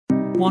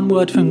one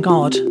word from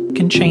God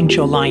can change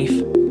your life.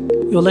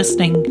 You're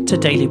listening to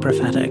Daily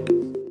Prophetic.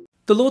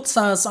 The Lord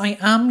says, I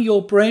am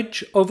your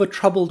bridge over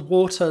troubled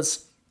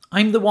waters.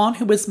 I'm the one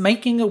who is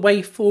making a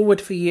way forward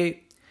for you.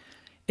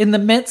 In the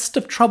midst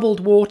of troubled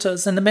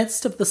waters, in the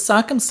midst of the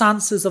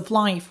circumstances of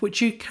life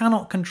which you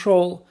cannot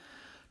control,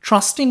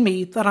 trust in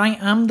me that I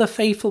am the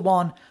faithful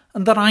one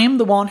and that I am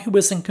the one who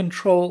is in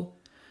control.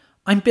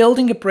 I'm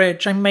building a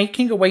bridge, I'm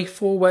making a way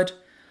forward.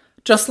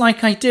 Just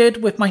like I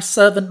did with my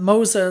servant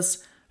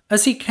Moses,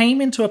 as he came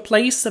into a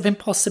place of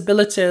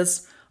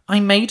impossibilities,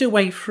 I made a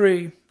way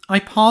through. I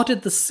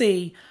parted the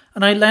sea,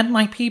 and I led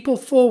my people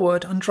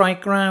forward on dry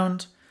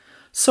ground.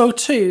 So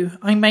too,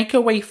 I make a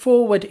way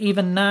forward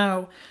even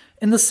now.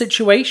 In the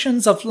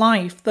situations of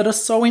life that are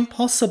so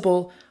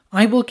impossible,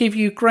 I will give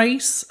you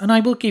grace and I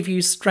will give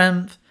you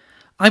strength.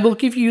 I will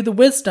give you the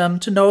wisdom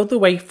to know the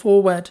way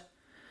forward.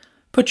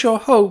 Put your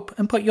hope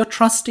and put your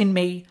trust in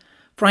me,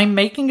 for I'm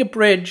making a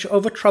bridge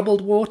over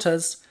troubled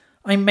waters.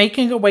 I'm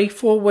making a way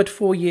forward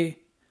for you.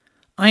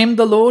 I am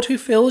the Lord who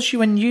fills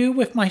you anew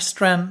with my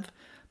strength,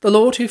 the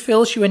Lord who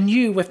fills you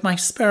anew with my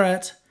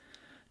spirit.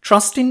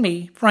 Trust in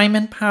me, for I'm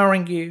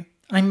empowering you.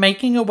 I'm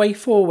making a way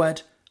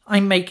forward.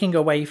 I'm making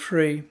a way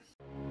through.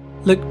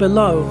 Look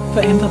below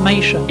for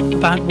information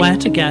about where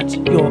to get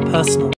your personal